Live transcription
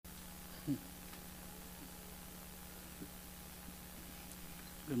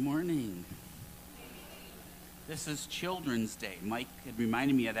Good morning. This is Children's Day. Mike had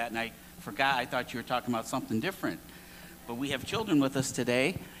reminded me of that, and I forgot. I thought you were talking about something different. But we have children with us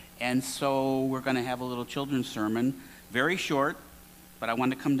today, and so we're going to have a little children's sermon. Very short, but I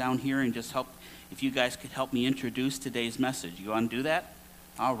want to come down here and just help, if you guys could help me introduce today's message. You want to do that?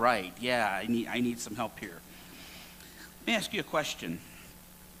 All right. Yeah, I need some help here. Let me ask you a question.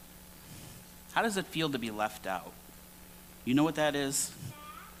 How does it feel to be left out? You know what that is?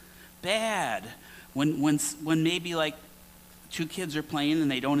 Bad. When maybe like two kids are playing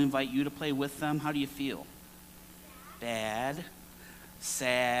and they don't invite you to play with them, how do you feel? Bad.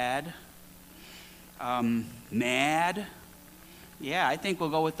 Sad. Mad. Yeah, I think we'll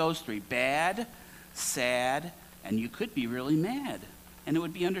go with those three. Bad, sad, and you could be really mad. And it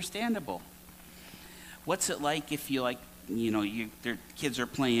would be understandable. What's it like if you their kids are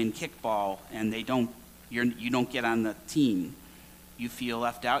playing kickball and you don't get on the team? You feel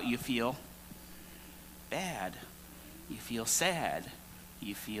left out, you feel bad, you feel sad,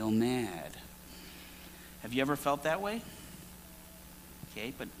 you feel mad. Have you ever felt that way?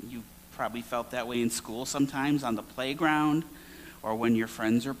 Okay, but you probably felt that way in school sometimes, on the playground, or when your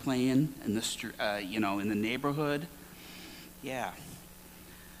friends are playing in the neighborhood. Yeah.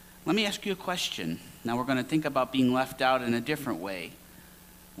 Let me ask you a question. Now we're going to think about being left out in a different way.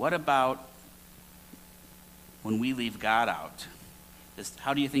 What about when we leave God out?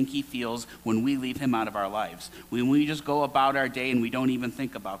 How do you think he feels when we leave him out of our lives? When we just go about our day and we don't even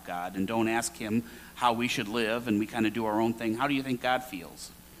think about God and don't ask him how we should live and we kind of do our own thing, how do you think God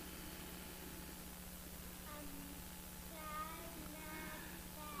feels?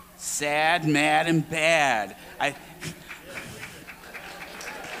 Sad, mad, and bad.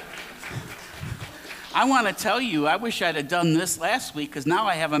 I want to tell you, I wish I'd have done this last week because now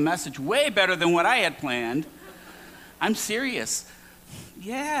I have a message way better than what I had planned. I'm serious.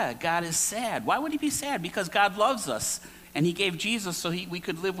 Yeah, God is sad. Why would he be sad? Because God loves us, and he gave Jesus so we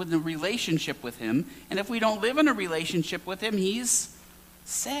could live in a relationship with him. And if we don't live in a relationship with him, he's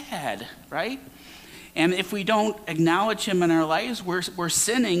sad, right? And if we don't acknowledge him in our lives, we're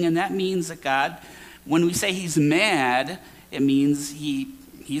sinning, and that means that God, when we say he's mad, it means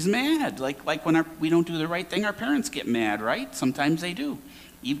he's mad. Like when we don't do the right thing, our parents get mad, right? Sometimes they do.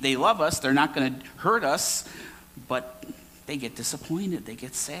 They love us. They're not going to hurt us, but they get disappointed. They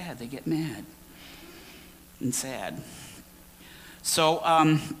get sad. They get mad and sad. So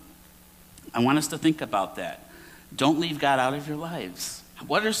I want us to think about that. Don't leave God out of your lives.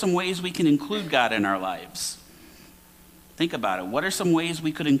 What are some ways we can include God in our lives? Think about it. What are some ways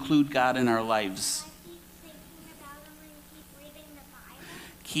we could include God in our lives?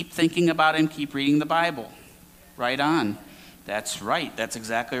 Keep thinking about him, keep reading the Bible. Right on. That's right. That's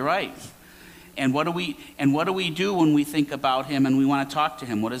exactly right. And what do we do when we think about him and we want to talk to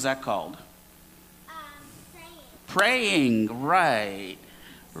him? What is that called? Praying. Right.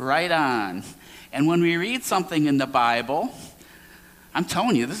 Right on. And when we read something in the Bible, I'm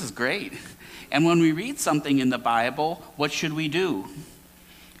telling you, this is great. And when we read something in the Bible, what should we do?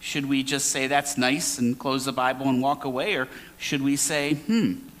 Should we just say, that's nice, and close the Bible and walk away? Or should we say,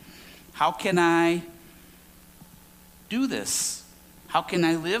 how can I do this? How can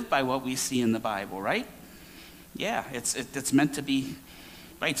I live by what we see in the Bible, right? Yeah, it's meant to be,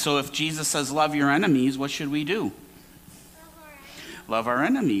 right? So if Jesus says, love your enemies, what should we do? Love our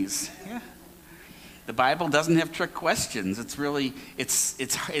enemies. Yeah. The Bible doesn't have trick questions. It's really,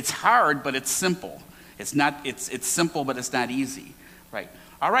 it's hard, but it's simple. It's simple, but it's not easy, right?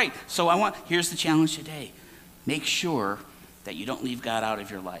 All right, so here's the challenge today. Make sure that you don't leave God out of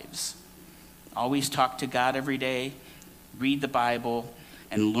your lives. Always talk to God every day, read the Bible,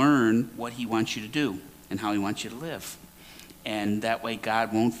 and learn what he wants you to do and how he wants you to live. And that way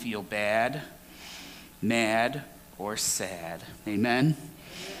God won't feel bad, mad, or sad. Amen?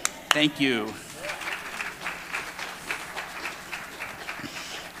 Thank you.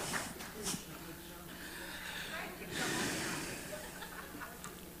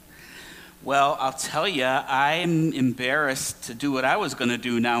 Well, I'll tell you, I'm embarrassed to do what I was going to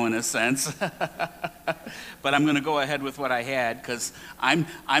do now in a sense. But I'm going to go ahead with what I had because I'm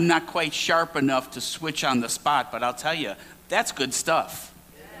not quite sharp enough to switch on the spot. But I'll tell you, that's good stuff.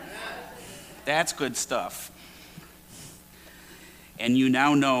 That's good stuff. And you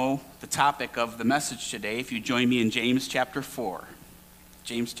now know the topic of the message today if you join me in James chapter 4.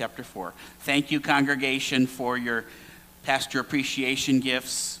 James chapter 4. Thank you, congregation, for your pastor appreciation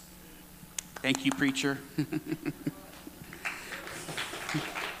gifts. Thank you, preacher.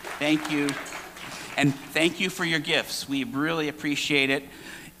 Thank you. And thank you for your gifts. We really appreciate it.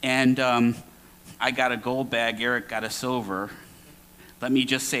 And I got a gold bag. Eric got a silver. Let me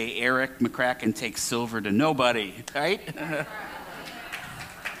just say, Eric McCracken takes silver to nobody, right?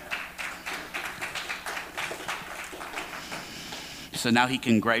 So now he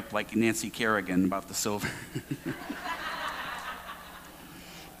can gripe like Nancy Kerrigan about the silver.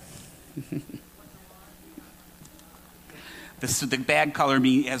 The bad color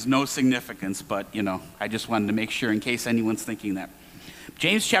has no significance, but, I just wanted to make sure in case anyone's thinking that.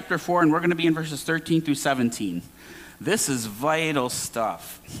 James chapter 4, and we're going to be in verses 13 through 17. This is vital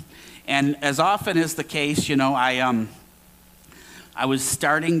stuff. And as often is the case, I was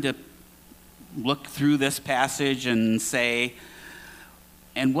starting to look through this passage and say,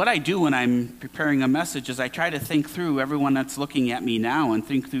 and what I do when I'm preparing a message is I try to think through everyone that's looking at me now and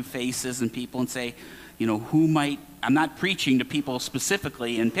think through faces and people and say, who might, I'm not preaching to people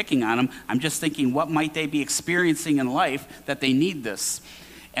specifically and picking on them. I'm just thinking, what might they be experiencing in life that they need this?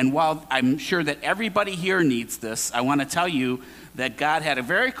 And while I'm sure that everybody here needs this, I want to tell you that God had a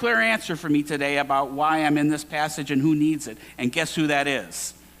very clear answer for me today about why I'm in this passage and who needs it. And guess who that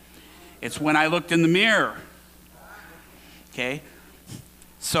is? It's when I looked in the mirror. Okay?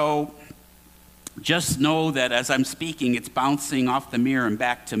 So just know that as I'm speaking, it's bouncing off the mirror and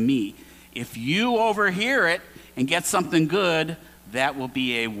back to me. If you overhear it and get something good, that will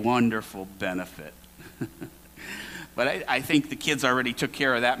be a wonderful benefit. But I think the kids already took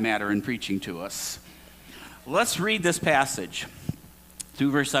care of that matter in preaching to us. Let's read this passage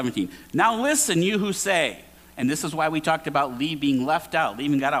through verse 17. Now listen, you who say, and this is why we talked about being left out,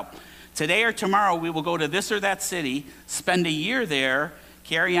 leaving God out. Today or tomorrow we will go to this or that city, spend a year there,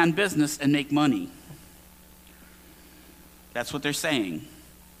 carry on business, and make money. That's what they're saying.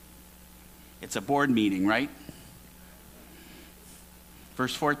 It's a board meeting, right?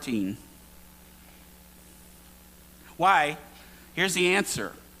 Verse 14. Why? Here's the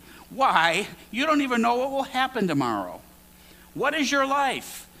answer. Why? You don't even know what will happen tomorrow. What is your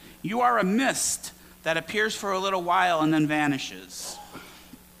life? You are a mist that appears for a little while and then vanishes.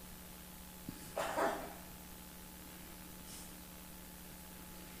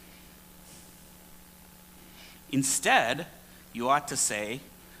 Instead, you ought to say,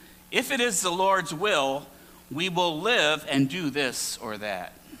 if it is the Lord's will, we will live and do this or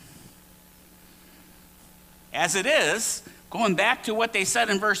that. As it is, going back to what they said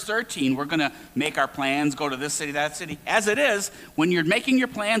in verse 13, we're going to make our plans, go to this city, that city. As it is, when you're making your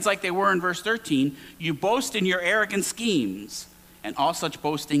plans like they were in verse 13, you boast in your arrogant schemes, and all such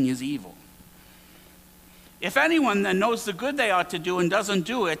boasting is evil. If anyone then knows the good they ought to do and doesn't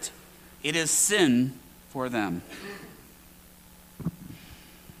do it, it is sin for them.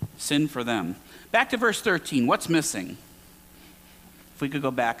 Sin for them. Back to verse 13. What's missing? If we could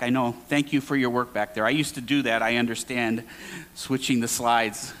go back, I know. Thank you for your work back there. I used to do that. I understand switching the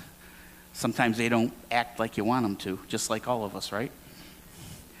slides. Sometimes they don't act like you want them to, just like all of us, right?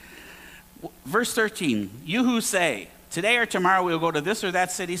 Verse 13. You who say, today or tomorrow we'll go to this or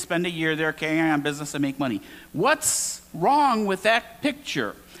that city, spend a year there, carry on business, and make money. What's wrong with that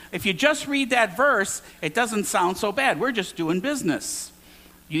picture? If you just read that verse, it doesn't sound so bad. We're just doing business.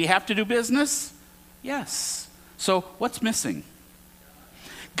 You have to do business? Yes. So what's missing?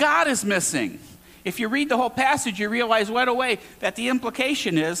 God is missing. If you read the whole passage, you realize right away that the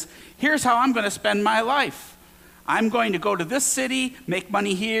implication is, here's how I'm going to spend my life. I'm going to go to this city, make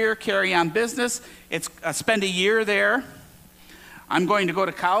money here, carry on business. Spend a year there. I'm going to go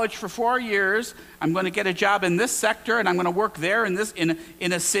to college for 4 years. I'm going to get a job in this sector, and I'm going to work there in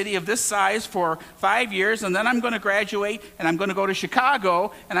a city of this size for 5 years, and then I'm going to graduate, and I'm going to go to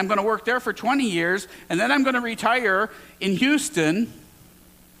Chicago, and I'm going to work there for 20 years, and then I'm going to retire in Houston,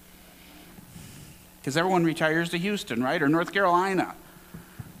 because everyone retires to Houston, right, or North Carolina.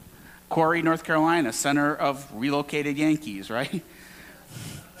 Corey, North Carolina, center of relocated Yankees, right?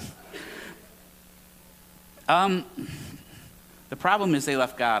 The problem is they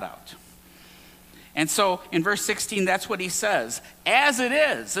left God out. And so in verse 16, that's what he says. As it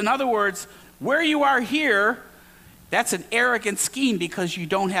is. In other words, where you are here, that's an arrogant scheme because you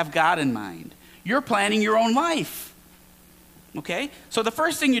don't have God in mind. You're planning your own life. Okay? So the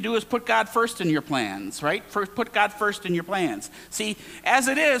first thing you do is put God first in your plans, right? Put God first in your plans. See, as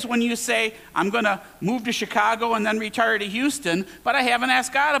it is, when you say, I'm going to move to Chicago and then retire to Houston, but I haven't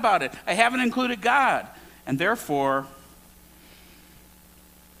asked God about it. I haven't included God. And therefore,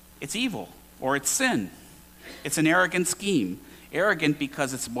 it's evil, or it's sin. It's an arrogant scheme. Arrogant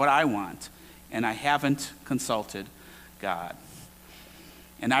because it's what I want, and I haven't consulted God.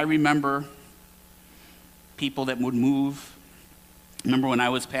 And I remember people that would move. Remember when I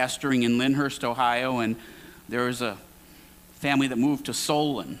was pastoring in Lyndhurst, Ohio, and there was a family that moved to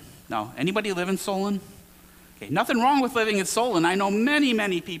Solon. Now, anybody live in Solon? Okay, nothing wrong with living in Solon. I know many,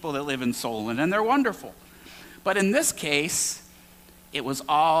 many people that live in Solon, and they're wonderful. But in this case, it was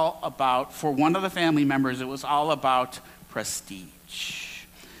all about, for one of the family members, it was all about prestige.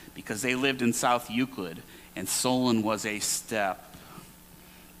 Because they lived in South Euclid, and Solon was a step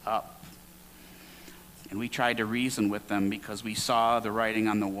up. And we tried to reason with them because we saw the writing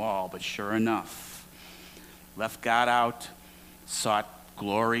on the wall, but sure enough, left God out, sought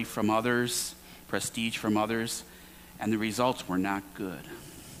glory from others, prestige from others, and the results were not good.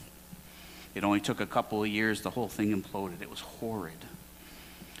 It only took a couple of years, the whole thing imploded. It was horrid.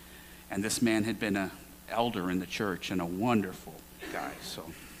 And this man had been an elder in the church and a wonderful guy. So,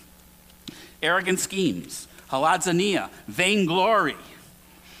 arrogant schemes, halazania, vainglory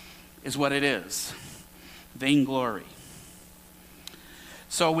is what it is. Vainglory.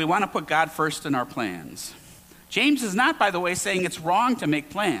 So we want to put God first in our plans. James is not, by the way, saying it's wrong to make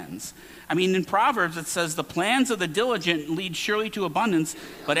plans. I mean, in Proverbs it says, the plans of the diligent lead surely to abundance,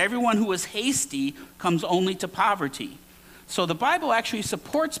 but everyone who is hasty comes only to poverty. So the Bible actually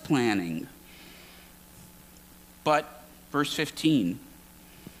supports planning. But, verse 15,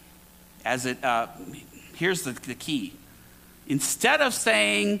 here's the key. Instead of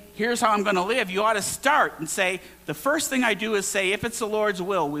saying, here's how I'm going to live, you ought to start and say, the first thing I do is say, if it's the Lord's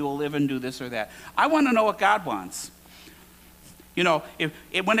will, we will live and do this or that. I want to know what God wants. You know,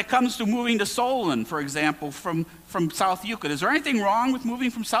 when it comes to moving to Solon, for example, from South Euclid, is there anything wrong with moving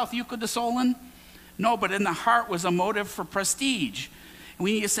from South Euclid to Solon? No, but in the heart was a motive for prestige. And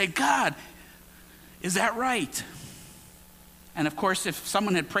we need to say, God, is that right? And of course, if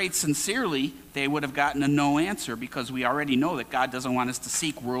someone had prayed sincerely, they would have gotten a no answer, because we already know that God doesn't want us to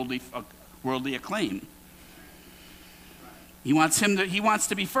seek worldly acclaim. He wants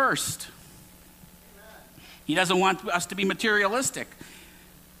to be first. He doesn't want us to be materialistic,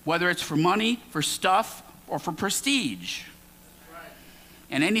 whether it's for money, for stuff, or for prestige.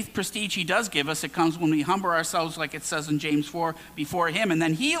 And any prestige he does give us, it comes when we humble ourselves, like it says in James 4, before him, and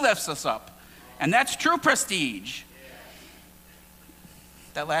then he lifts us up. And that's true prestige.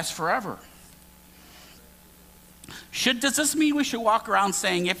 That lasts forever. Does this mean we should walk around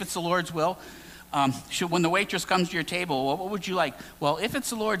saying, if it's the Lord's will? When the waitress comes to your table, what would you like? Well, if it's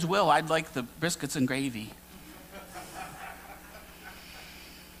the Lord's will, I'd like the biscuits and gravy.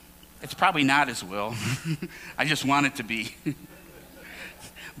 It's probably not his will. I just want it to be.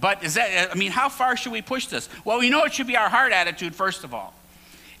 But how far should we push this? Well, we know it should be our heart attitude, first of all.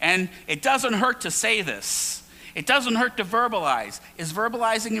 And it doesn't hurt to say this. It doesn't hurt to verbalize. Is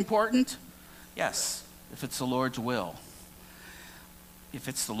verbalizing important? Yes, if it's the Lord's will. If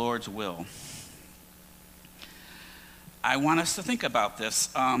it's the Lord's will. I want us to think about this.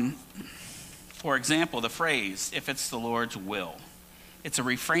 For example, the phrase, if it's the Lord's will. It's a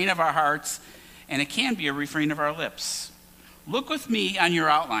refrain of our hearts, and it can be a refrain of our lips. Look with me on your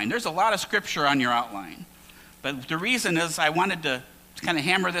outline. There's a lot of scripture on your outline. But the reason is I wanted to kind of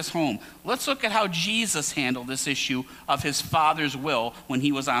hammer this home. Let's look at how Jesus handled this issue of his Father's will when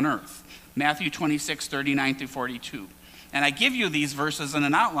he was on earth. Matthew 26, 39 through 42. And I give you these verses in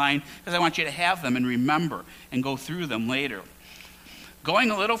an outline because I want you to have them and remember and go through them later.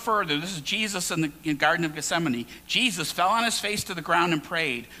 Going a little further, this is Jesus in the Garden of Gethsemane. Jesus fell on his face to the ground and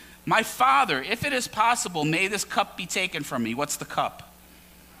prayed, "My Father, if it is possible, may this cup be taken from me." What's the cup?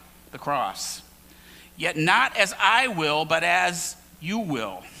 The cross. "Yet not as I will, but as you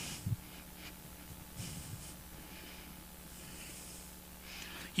will."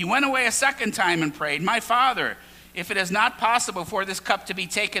 He went away a second time and prayed, "My Father, if it is not possible for this cup to be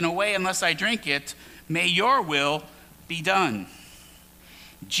taken away unless I drink it, may your will be done."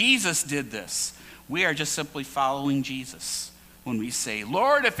 Jesus did this. We are just simply following Jesus when we say,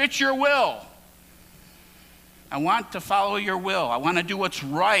 "Lord, if it's your will, I want to follow your will. I want to do what's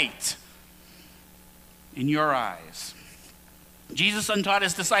right in your eyes." Jesus taught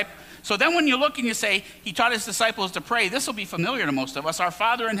his disciples. So then when you look and you say, he taught his disciples to pray, this will be familiar to most of us. "Our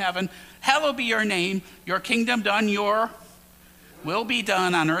Father in heaven, hallowed be your name, your kingdom done, your will be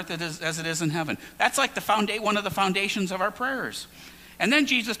done on earth as it is in heaven." That's like one of the foundations of our prayers. And then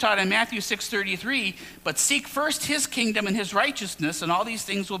Jesus taught in Matthew 6:33, "But seek first his kingdom and his righteousness, and all these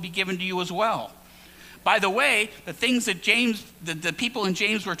things will be given to you as well." By the way, the things that the people in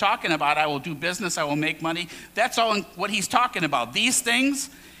James were talking about, I will do business, I will make money, that's all what he's talking about. These things,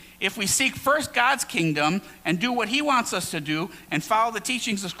 if we seek first God's kingdom and do what he wants us to do and follow the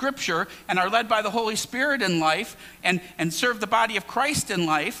teachings of Scripture and are led by the Holy Spirit in life and serve the body of Christ in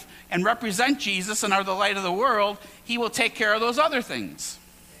life and represent Jesus and are the light of the world, he will take care of those other things.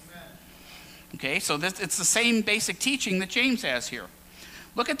 Amen. Okay, so it's the same basic teaching that James has here.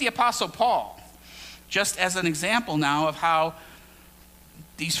 Look at the Apostle Paul. just as an example now of how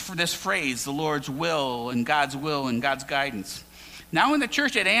this phrase, the Lord's will and God's guidance. Now in the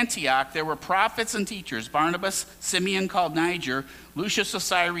church at Antioch, there were prophets and teachers, Barnabas, Simeon called Niger, Lucius of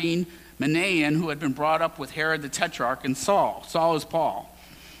Cyrene, Manaen, who had been brought up with Herod the Tetrarch, and Saul. Saul is Paul.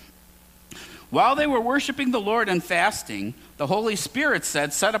 While they were worshiping the Lord and fasting, the Holy Spirit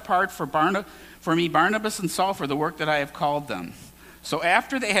said, "Set apart for me Barnabas and Saul for the work that I have called them." So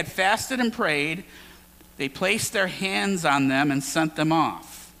after they had fasted and prayed, they placed their hands on them and sent them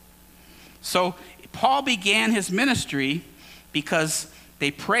off. So Paul began his ministry because they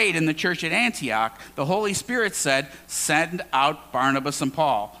prayed in the church at Antioch. The Holy Spirit said, "Send out Barnabas and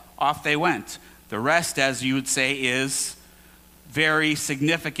Paul." Off they went. The rest, as you would say, is very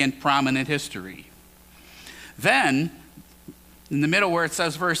significant, prominent history. Then, in the middle where it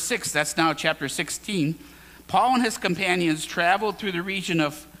says verse 6, that's now chapter 16, Paul and his companions traveled through the region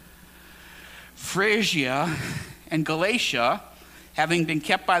of Phrygia and Galatia, having been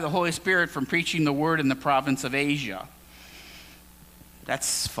kept by the Holy Spirit from preaching the word in the province of Asia.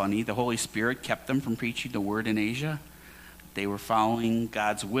 That's funny. The Holy Spirit kept them from preaching the word in Asia. They were following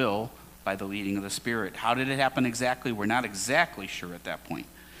God's will by the leading of the Spirit. How did it happen exactly? We're not exactly sure at that point.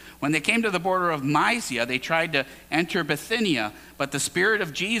 When they came to the border of Mysia, they tried to enter Bithynia, but the Spirit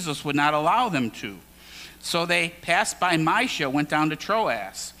of Jesus would not allow them to. So they passed by Mysia, went down to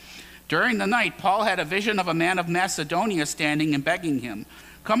Troas. During the night, Paul had a vision of a man of Macedonia standing and begging him,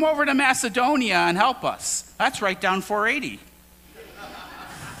 "Come over to Macedonia and help us." That's right down 480.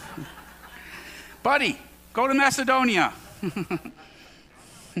 Buddy, go to Macedonia.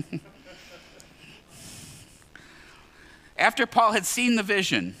 After Paul had seen the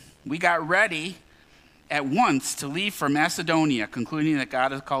vision, we got ready at once to leave for Macedonia, concluding that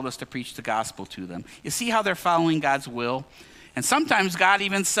God has called us to preach the gospel to them. You see how they're following God's will? And sometimes God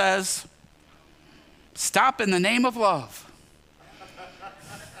even says, "Stop in the name of love."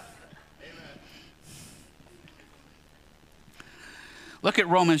 Look at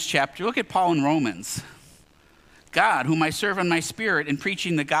look at Paul in Romans. "God, whom I serve in my spirit in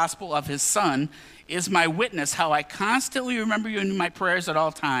preaching the gospel of his Son, is my witness how I constantly remember you in my prayers at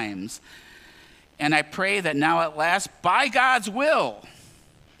all times. And I pray that now at last, by God's will,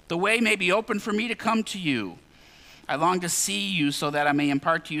 the way may be open for me to come to you. I long to see you so that I may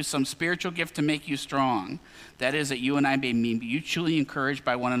impart to you some spiritual gift to make you strong. That is, that you and I may be mutually encouraged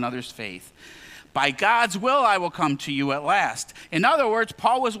by one another's faith. By God's will, I will come to you at last." In other words,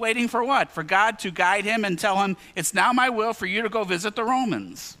 Paul was waiting for what? For God to guide him and tell him, "It's now my will for you to go visit the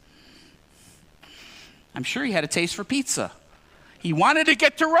Romans." I'm sure he had a taste for pizza. He wanted to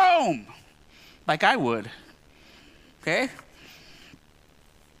get to Rome, like I would. Okay?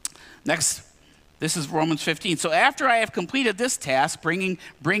 Next, this is Romans 15. "So after I have completed this task, bringing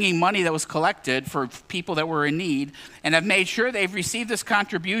money that was collected for people that were in need, and have made sure they've received this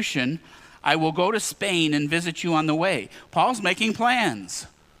contribution, I will go to Spain and visit you on the way." Paul's making plans.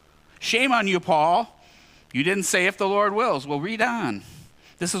 Shame on you, Paul. You didn't say "if the Lord wills." Well, read on.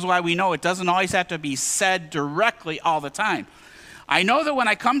 This is why we know it doesn't always have to be said directly all the time. "I know that when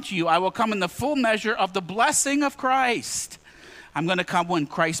I come to you, I will come in the full measure of the blessing of Christ." I'm going to come when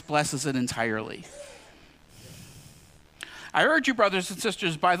Christ blesses it entirely. "I urge you, brothers and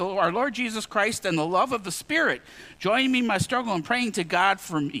sisters, by our Lord Jesus Christ and the love of the Spirit, join me in my struggle and praying to God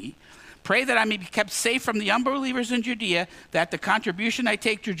for me. Pray that I may be kept safe from the unbelievers in Judea, that the contribution I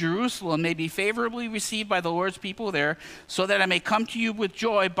take to Jerusalem may be favorably received by the Lord's people there, so that I may come to you with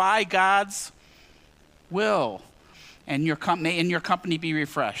joy by God's will, and may in your company be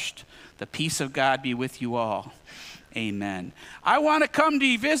refreshed. The peace of God be with you all. Amen." I want to come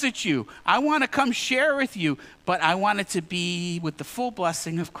to visit you. I want to come share with you, but I want it to be with the full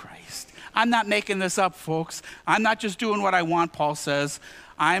blessing of Christ. I'm not making this up, folks. I'm not just doing what I want, Paul says.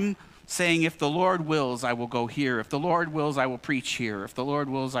 I'm saying, if the Lord wills, I will go here. If the Lord wills, I will preach here. If the Lord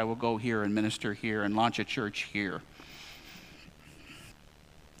wills, I will go here and minister here and launch a church here.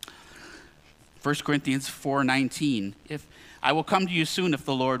 1 Corinthians 4:19, "If I will come to you soon if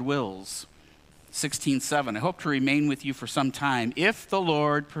the Lord wills." 16:7, "I hope to remain with you for some time, if the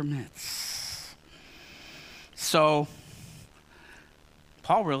Lord permits." So,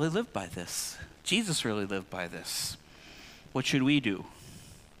 Paul really lived by this. Jesus really lived by this. What should we do?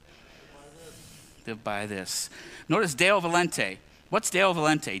 Live by this. Notice Deo Valente. What's Deo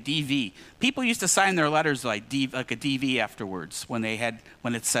Valente? DV. People used to sign their letters like a DV afterwards when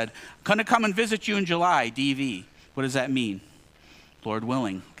it said, "Gonna come and visit you in July, DV." What does that mean? Lord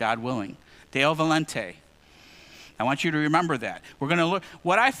willing, God willing. Deo Valente. I want you to remember that. We're going to look.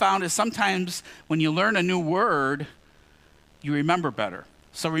 What I found is sometimes when you learn a new word, you remember better.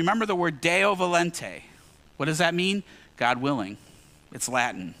 So remember the word Deo Valente. What does that mean? God willing. It's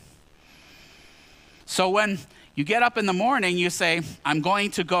Latin. So when you get up in the morning, you say, I'm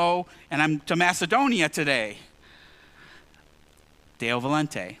going to go and I'm to Macedonia today. Deo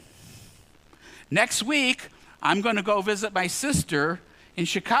Valente. Next week, I'm going to go visit my sister in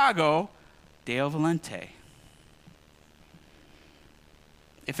Chicago. Deo Valente.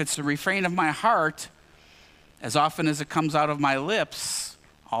 If it's the refrain of my heart, as often as it comes out of my lips,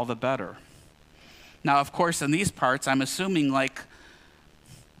 all the better. Now, of course, in these parts, I'm assuming like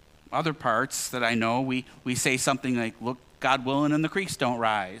other parts that I know, we say something like, look, God willing, and the creeks don't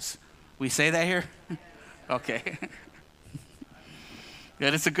rise. We say that here? Okay.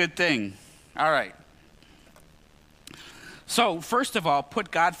 Good, it's a good thing. All right. So, first of all,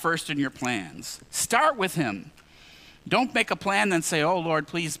 put God first in your plans. Start with him. Don't make a plan then say, oh, Lord,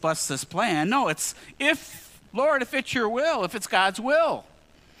 please bless this plan. No, it's Lord, if it's your will, if it's God's will.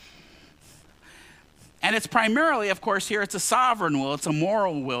 And it's primarily, of course, here it's a sovereign will, it's a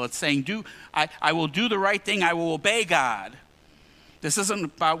moral will. It's saying, I will do the right thing, I will obey God. This isn't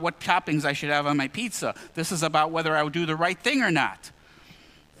about what toppings I should have on my pizza. This is about whether I will do the right thing or not.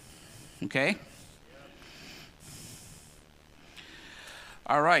 Okay?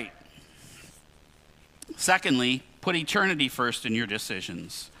 All right. Secondly, put eternity first in your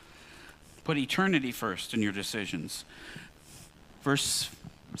decisions. Put eternity first in your decisions. Verse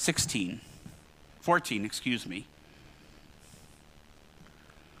 14, excuse me.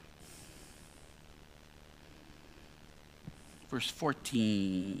 Verse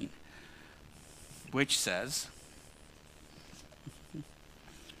 14, which says,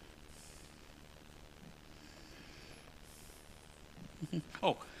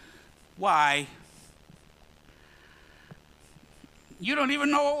 oh, why? You don't even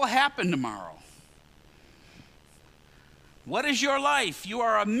know what will happen tomorrow. What is your life? You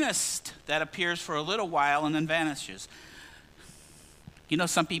are a mist that appears for a little while and then vanishes. You know,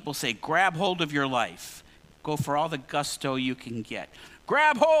 some people say, grab hold of your life. Go for all the gusto you can get.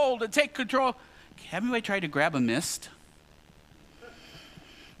 Grab hold and take control. Have you tried to grab a mist?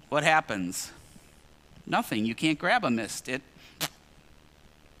 What happens? Nothing. You can't grab a mist.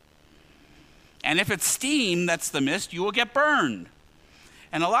 And if it's steam that's the mist, you will get burned.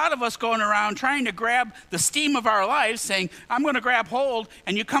 And a lot of us going around trying to grab the steam of our lives, saying, I'm going to grab hold,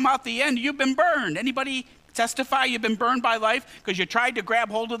 and you come out the end, you've been burned. Anybody testify you've been burned by life because you tried to grab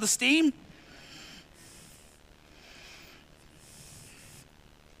hold of the steam?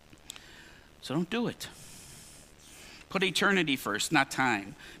 So don't do it. Put eternity first, not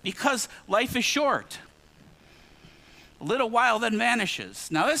time. Because life is short. A little while then vanishes.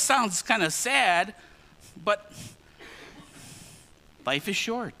 Now this sounds kind of sad, but life is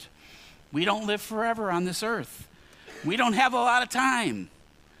short. We don't live forever on this earth. We don't have a lot of time.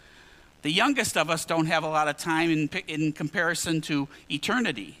 The youngest of us don't have a lot of time in comparison to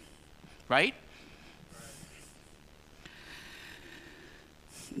eternity, right?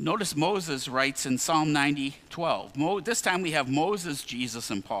 Notice Moses writes in Psalm 90:12. This time we have Moses, Jesus,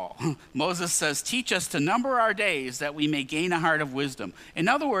 and Paul. Moses says, teach us to number our days that we may gain a heart of wisdom. In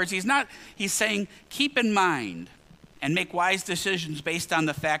other words, he's saying, keep in mind and make wise decisions based on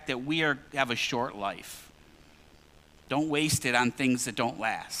the fact that we have a short life. Don't waste it on things that don't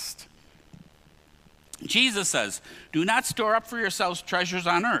last. Jesus says, do not store up for yourselves treasures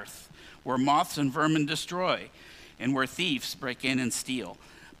on earth, where moths and vermin destroy, and where thieves break in and steal.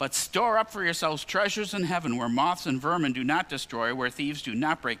 But store up for yourselves treasures in heaven, where moths and vermin do not destroy, where thieves do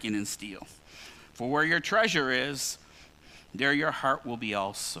not break in and steal. For where your treasure is, there your heart will be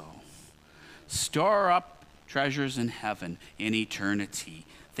also. Store up treasures in heaven, in eternity.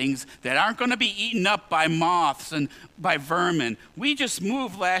 Things that aren't going to be eaten up by moths and by vermin. We just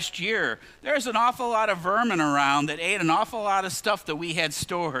moved last year. There's an awful lot of vermin around that ate an awful lot of stuff that we had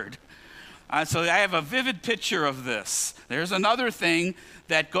stored. So I have a vivid picture of this. There's another thing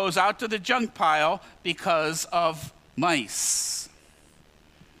that goes out to the junk pile because of mice.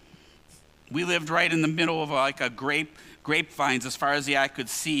 We lived right in the middle of like a grapevines as far as the eye could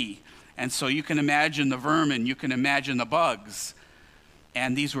see. And so you can imagine the vermin, you can imagine the bugs.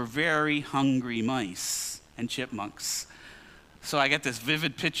 And these were very hungry mice and chipmunks. So I get this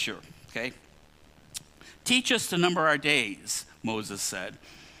vivid picture, okay? Teach us to number our days, Moses said.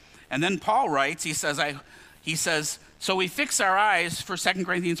 And then Paul writes, he says, so we fix our eyes for 2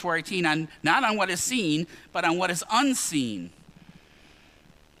 Corinthians 4:18 not on what is seen, but on what is unseen.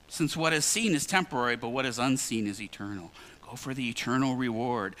 Since what is seen is temporary, but what is unseen is eternal. Go Go for the eternal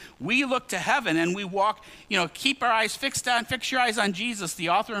reward. We look to heaven and we walk, keep our eyes fix your eyes on Jesus, the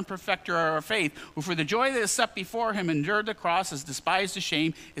author and perfecter of our faith, who for the joy that is set before him endured the cross, is despised the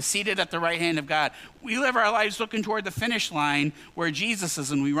shame, is seated at the right hand of God. We live our lives looking toward the finish line where Jesus is,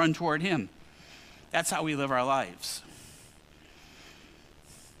 and we run toward him. That's how we live our lives.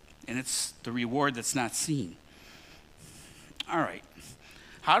 And it's the reward that's not seen. All right.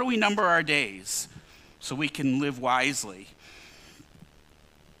 How do we number our days so we can live wisely?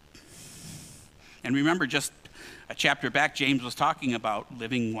 And remember, just a chapter back, James was talking about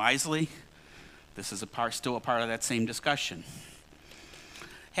living wisely. This is still a part of that same discussion.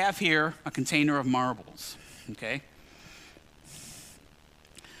 Have here a container of marbles, okay?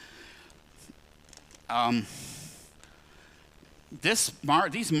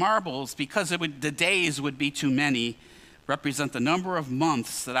 These marbles, because the days would be too many, represent the number of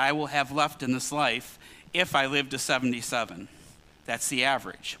months that I will have left in this life if I live to 77. That's the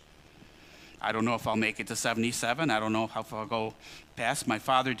average. I don't know if I'll make it to 77. I don't know if I'll go past. My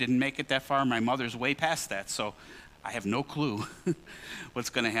father didn't make it that far. My mother's way past that, so I have no clue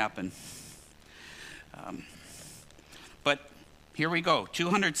what's going to happen. But here we go,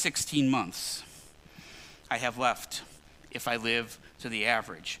 216 months I have left if I live to the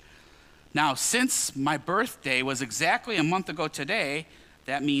average. Now, since my birthday was exactly a month ago today,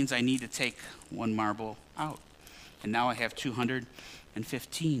 that means I need to take one marble out. And now I have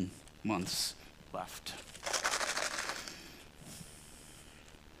 215 months left.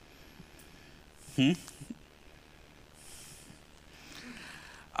 You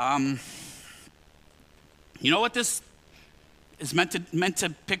know what this is meant to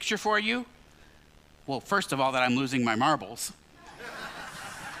picture for you? Well, first of all, that I'm losing my marbles.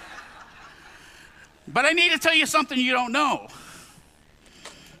 But I need to tell you something you don't know.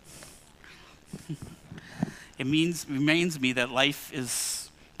 It reminds me that life is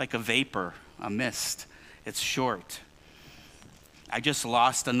like a vapor, a mist. It's short. I just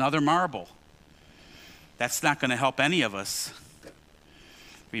lost another marble. That's not going to help any of us.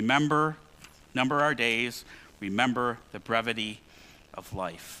 Remember, number our days, remember the brevity of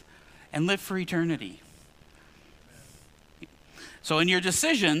life, and live for eternity. So in your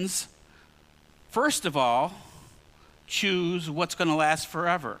decisions, first of all, choose what's going to last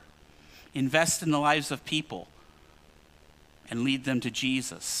forever. Invest in the lives of people and lead them to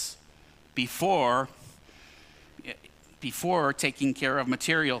Jesus before taking care of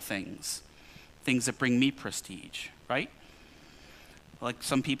material things that bring me prestige, right? Like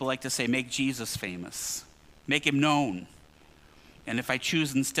some people like to say, make Jesus famous, make him known. And if I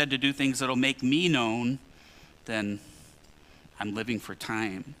choose instead to do things that'll make me known, then I'm living for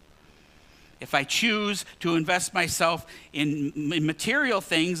time. If I choose to invest myself in material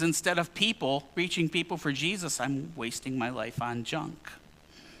things instead of people, reaching people for Jesus, I'm wasting my life on junk.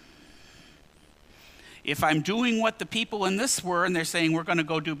 If I'm doing what the people in this were, and they're saying we're going to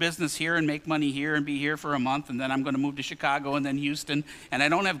go do business here and make money here and be here for a month, and then I'm going to move to Chicago and then Houston, and I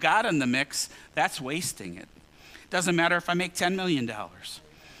don't have God in the mix, that's wasting it. Doesn't matter if I make $10 million.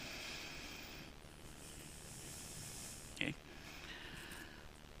 Okay.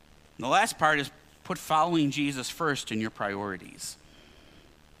 The last part is put following Jesus first in your priorities.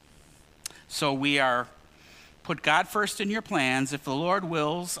 So we are put God first in your plans. If the Lord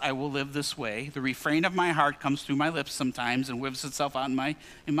wills, I will live this way. The refrain of my heart comes through my lips sometimes and whips itself out in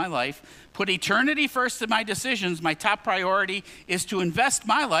my life. Put eternity first in my decisions. My top priority is to invest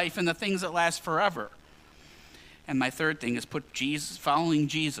my life in the things that last forever. And my third thing is put following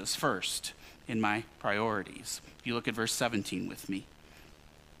Jesus first in my priorities. If you look at verse 17 with me.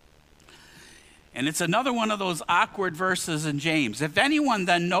 And it's another one of those awkward verses in James. If anyone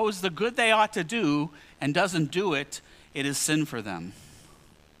then knows the good they ought to do and doesn't do it, it is sin for them.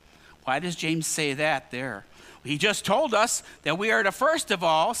 Why does James say that there? He just told us that we are to first of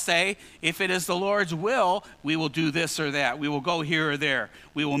all say, if it is the Lord's will, we will do this or that. We will go here or there.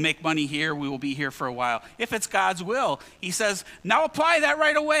 We will make money here. We will be here for a while. If it's God's will, he says, now apply that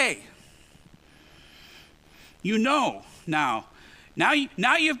right away. You know now. Now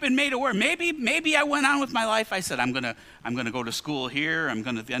you've been made aware. Maybe I went on with my life. I said, I'm gonna go to school here. I'm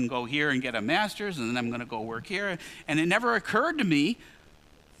gonna then go here and get a master's, and then I'm gonna go work here. And it never occurred to me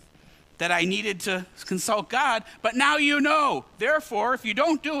that I needed to consult God. But now you know. Therefore, if you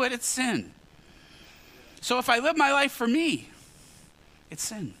don't do it, it's sin. So if I live my life for me, it's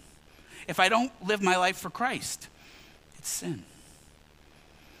sin. If I don't live my life for Christ, it's sin.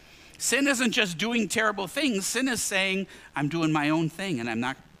 Sin isn't just doing terrible things. Sin is saying, I'm doing my own thing and I'm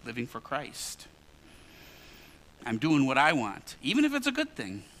not living for Christ. I'm doing what I want, even if it's a good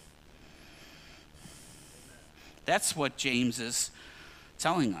thing. That's what James is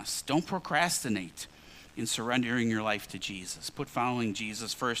telling us. Don't procrastinate in surrendering your life to Jesus. Put following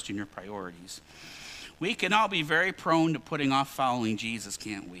Jesus first in your priorities. We can all be very prone to putting off following Jesus,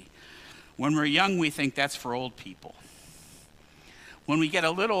 can't we? When we're young, we think that's for old people. When we get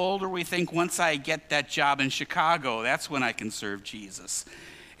a little older, we think once I get that job in Chicago, that's when I can serve Jesus.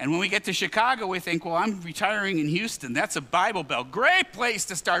 And when we get to Chicago, we think, well, I'm retiring in Houston. That's a Bible Belt. Great place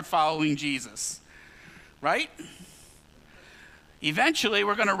to start following Jesus, right? Eventually,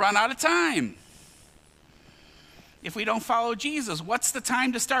 we're going to run out of time if we don't follow Jesus. What's the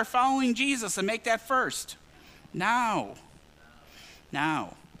time to start following Jesus and make that first? Now.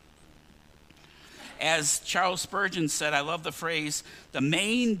 Now. As Charles Spurgeon said, I love the phrase, the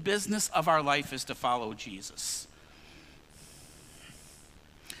main business of our life is to follow Jesus.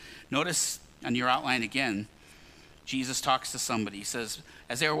 Notice on your outline again, Jesus talks to somebody. He says,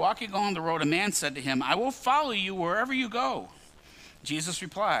 as they were walking along the road, a man said to him, I will follow you wherever you go. Jesus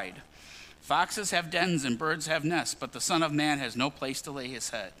replied, foxes have dens and birds have nests, but the Son of Man has no place to lay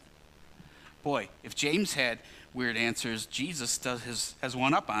his head. Boy, if James had weird answers, Jesus has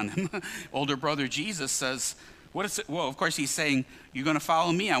one up on him. Older brother Jesus says, what is it? Well, of course he's saying, you're going to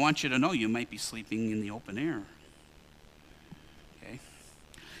follow me. I want you to know you might be sleeping in the open air. Okay.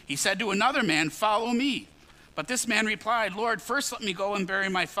 He said to another man, follow me. But this man replied, Lord, first let me go and bury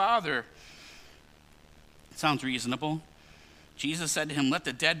my father. Sounds reasonable. Jesus said to him, let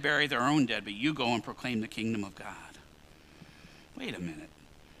the dead bury their own dead, but you go and proclaim the kingdom of God. Wait a minute.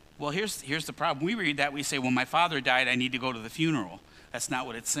 Well, here's the problem. We read that, we say, well, my father died, I need to go to the funeral. That's not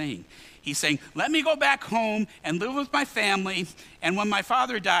what it's saying. He's saying, let me go back home and live with my family, and when my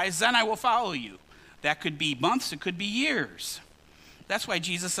father dies, then I will follow you. That could be months, it could be years. That's why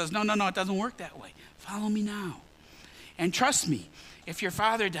Jesus says, no, it doesn't work that way. Follow me now. And trust me, if your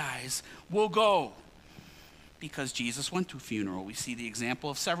father dies, we'll go. Because Jesus went to a funeral. We see the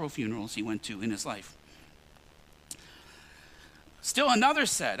example of several funerals he went to in his life. Still another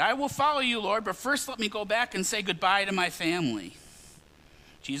said, I will follow you, Lord, but first let me go back and say goodbye to my family.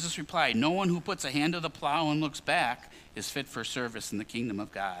 Jesus replied, no one who puts a hand to the plow and looks back is fit for service in the kingdom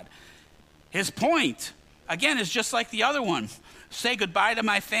of God. His point, again, is just like the other one. Say goodbye to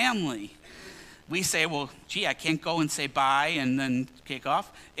my family. We say, well, gee, I can't go and say bye and then kick off.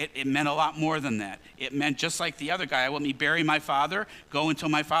 It meant a lot more than that. It meant just like the other guy, let me bury my father, go until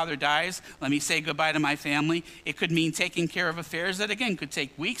my father dies, let me say goodbye to my family. It could mean taking care of affairs that, again, could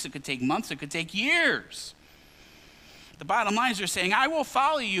take weeks, it could take months, it could take years. The bottom line is they're saying, I will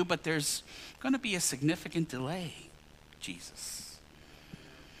follow you, but there's going to be a significant delay, Jesus.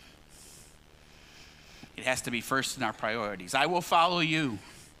 It has to be first in our priorities. I will follow you.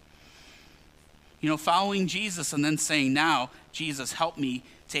 You know, following Jesus and then saying, now, Jesus, help me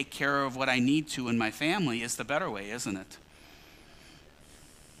take care of what I need to in my family is the better way, isn't it?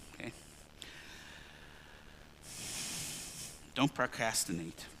 Okay. Don't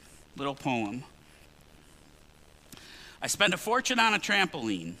procrastinate. Little poem. I spend a fortune on a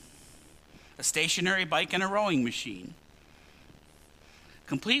trampoline, a stationary bike, and a rowing machine,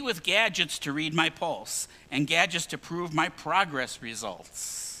 complete with gadgets to read my pulse and gadgets to prove my progress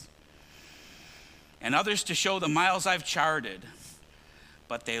results, and others to show the miles I've charted,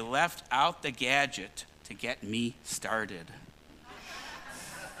 but they left out the gadget to get me started.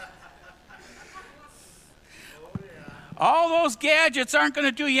 All those gadgets aren't going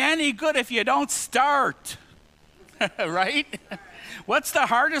to do you any good if you don't start, right? What's the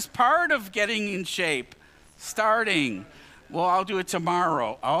hardest part of getting in shape? Starting. Well, I'll do it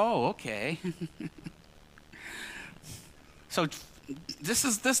tomorrow. Oh, okay. So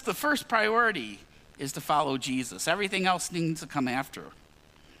the first priority is to follow Jesus. Everything else needs to come after.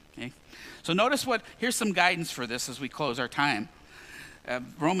 Okay? So notice here's some guidance for this as we close our time.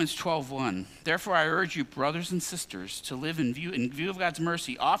 Romans 12:1. Therefore I urge you, brothers and sisters, to live in view of God's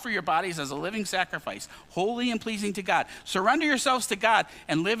mercy. Offer your bodies as a living sacrifice, holy and pleasing to God. Surrender yourselves to God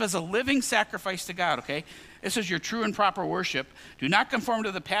and live as a living sacrifice to God, okay? This is your true and proper worship. Do not conform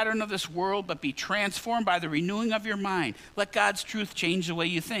to the pattern of this world, but be transformed by the renewing of your mind. Let God's truth change the way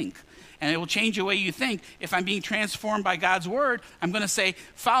you think. And it will change the way you think. If I'm being transformed by God's word, I'm going to say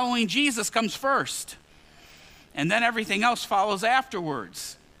following Jesus comes first. And then everything else follows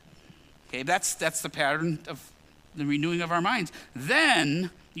afterwards. Okay, that's the pattern of the renewing of our minds. Then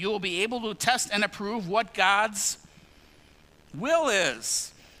you will be able to test and approve what God's will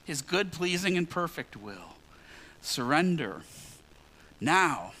is. His good, pleasing, and perfect will. Surrender.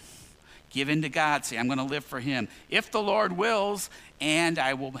 Now, give in to God. Say, I'm going to live for him. If the Lord wills, and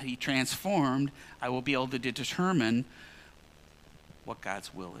I will be transformed, I will be able to determine what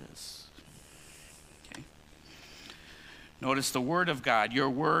God's will is. Okay. Notice the word of God. Your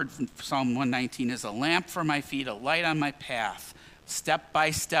word, Psalm 119, is a lamp for my feet, a light on my path. Step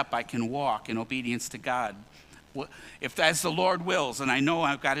by step, I can walk in obedience to God. If as the Lord wills, and I know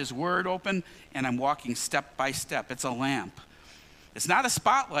I've got his word open, and I'm walking step by step, it's a lamp. It's not a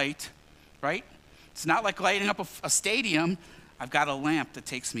spotlight, right? It's not like lighting up a stadium. I've got a lamp that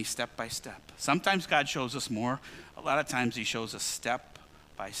takes me step by step. Sometimes God shows us more. A lot of times he shows us step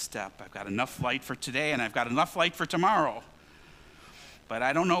by step. I've got enough light for today, and I've got enough light for tomorrow. But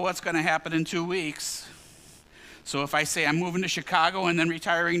I don't know what's going to happen in 2 weeks. So if I say I'm moving to Chicago and then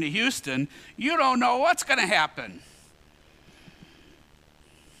retiring to Houston, you don't know what's going to happen.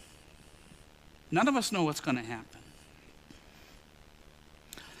 None of us know what's going to happen.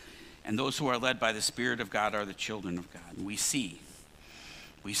 And those who are led by the Spirit of God are the children of God. And we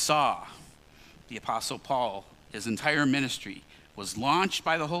saw the Apostle Paul, his entire ministry was launched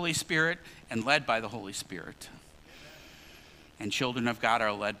by the Holy Spirit and led by the Holy Spirit. And children of God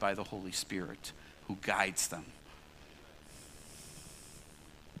are led by the Holy Spirit who guides them.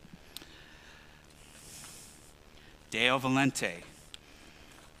 Deo Valente.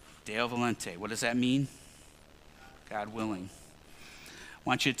 Deo Valente. What does that mean? God willing. I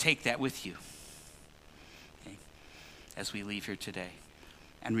want you to take that with you, okay, as we leave here today.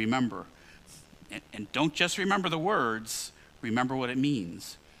 And remember, and don't just remember the words, remember what it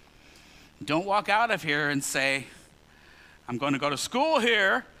means. Don't walk out of here and say, I'm going to go to school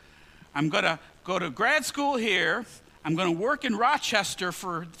here, I'm going to go to grad school here, I'm going to work in Rochester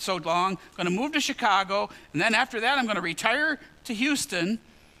for so long, I'm going to move to Chicago, and then after that I'm going to retire to Houston.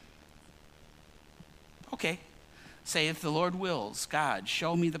 Okay. Say, if the Lord wills, God,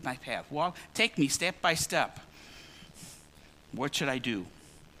 show me my path. Take me step by step. What should I do?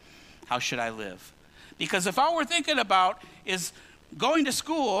 How should I live? Because if all we're thinking about is going to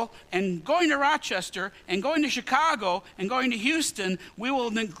school and going to Rochester and going to Chicago and going to Houston, we will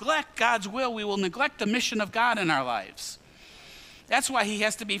neglect God's will. We will neglect the mission of God in our lives. That's why he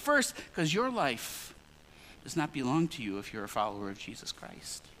has to be first, because your life does not belong to you if you're a follower of Jesus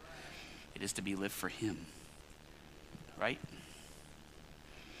Christ. It is to be lived for him. Right?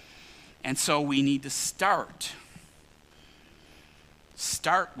 And so we need to start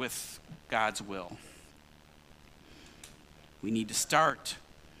with God's will. We need to start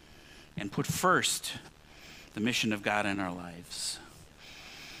and put first the mission of God in our lives.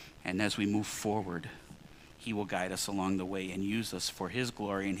 And as we move forward, he will guide us along the way and use us for his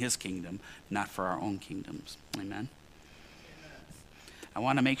glory and his kingdom, not for our own kingdoms. Amen? I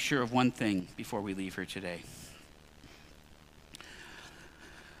want to make sure of one thing before we leave here today.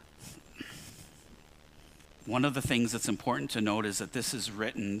 One of the things that's important to note is that this is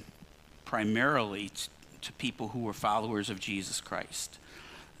written primarily to people who were followers of Jesus Christ.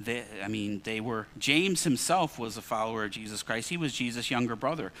 James himself was a follower of Jesus Christ. He was Jesus' younger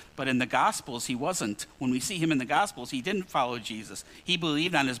brother. But in the Gospels, he wasn't. When we see him in the Gospels, he didn't follow Jesus. He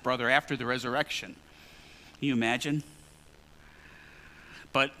believed on his brother after the resurrection. Can you imagine?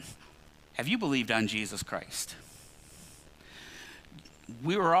 But have you believed on Jesus Christ?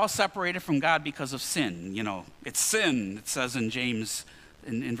 We were all separated from God because of sin. You know, it's sin, it says in James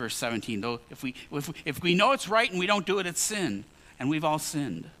in verse 17. Though if we know it's right and we don't do it, it's sin. And we've all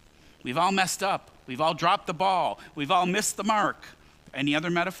sinned. We've all messed up. We've all dropped the ball. We've all missed the mark. Any other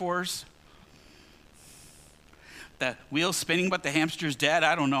metaphors? The wheel's spinning but the hamster's dead?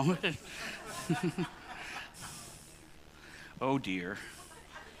 I don't know. Oh dear.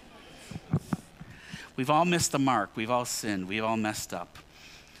 We've all missed the mark. We've all sinned. We've all messed up.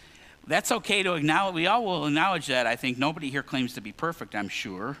 That's okay to acknowledge. We all will acknowledge that. I think nobody here claims to be perfect, I'm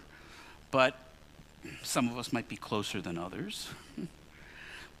sure. But some of us might be closer than others.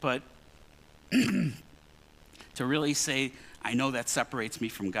 But to really say, I know that separates me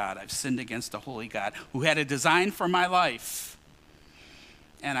from God. I've sinned against a holy God who had a design for my life,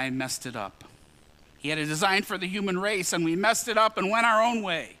 and I messed it up. He had a design for the human race, and we messed it up and went our own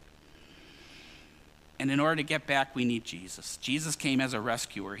way. And in order to get back, we need Jesus. Jesus came as a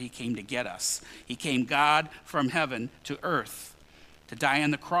rescuer. He came to get us. He came, God from heaven to earth, to die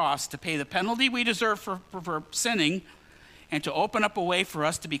on the cross, to pay the penalty we deserve for sinning, and to open up a way for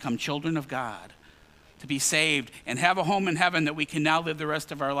us to become children of God, to be saved and have a home in heaven that we can now live the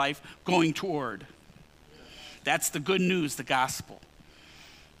rest of our life going toward. That's the good news, the gospel.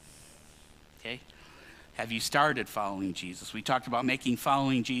 Okay? Have you started following Jesus? We talked about making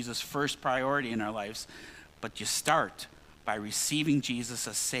following Jesus first priority in our lives, but you start by receiving Jesus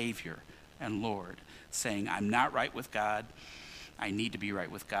as Savior and Lord, saying, I'm not right with God. I need to be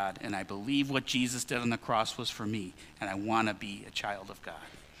right with God, and I believe what Jesus did on the cross was for me, and I want to be a child of God.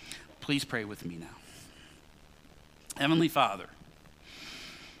 Please pray with me now. Heavenly Father,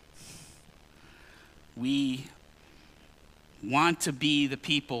 we want to be the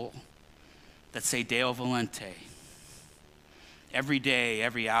people that say Deo Valente every day,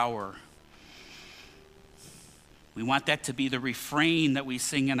 every hour. We want that to be the refrain that we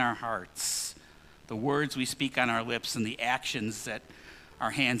sing in our hearts, the words we speak on our lips, and the actions that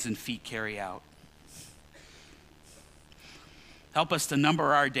our hands and feet carry out. Help us to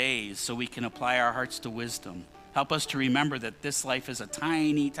number our days so we can apply our hearts to wisdom. Help us to remember that this life is a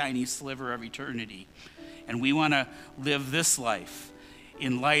tiny, tiny sliver of eternity, and we want to live this life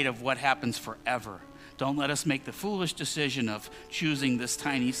in light of what happens forever. Don't let us make the foolish decision of choosing this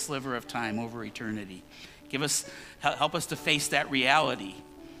tiny sliver of time over eternity. Help us to face that reality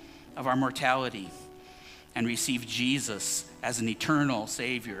of our mortality and receive Jesus as an eternal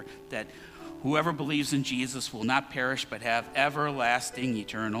Savior, that whoever believes in Jesus will not perish but have everlasting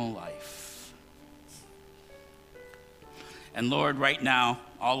eternal life. And Lord, right now,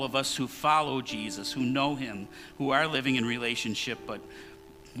 all of us who follow Jesus, who know him, who are living in relationship, but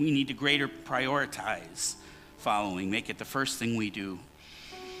we need to greater prioritize following, make it the first thing we do.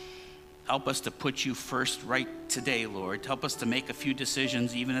 Help us to put you first right today, Lord. Help us to make a few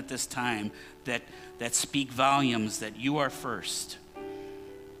decisions even at this time that speak volumes that you are first.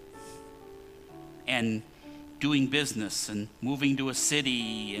 And doing business and moving to a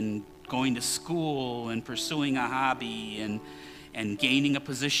city and going to school and pursuing a hobby and gaining a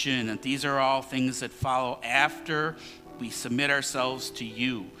position, and these are all things that follow after we submit ourselves to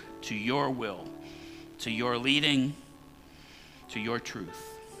you, to your will, to your leading, to your truth.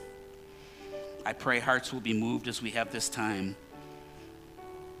 I pray hearts will be moved as we have this time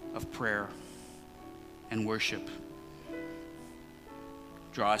of prayer and worship.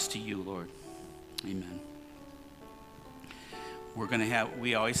 Draw us to you, Lord. Amen.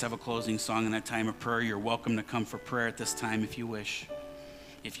 We always have a closing song in that time of prayer. You're welcome to come for prayer at this time if you wish.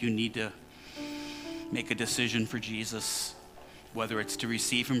 If you need to make a decision for Jesus, whether it's to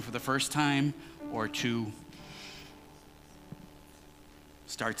receive him for the first time or to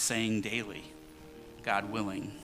start saying daily, God willing.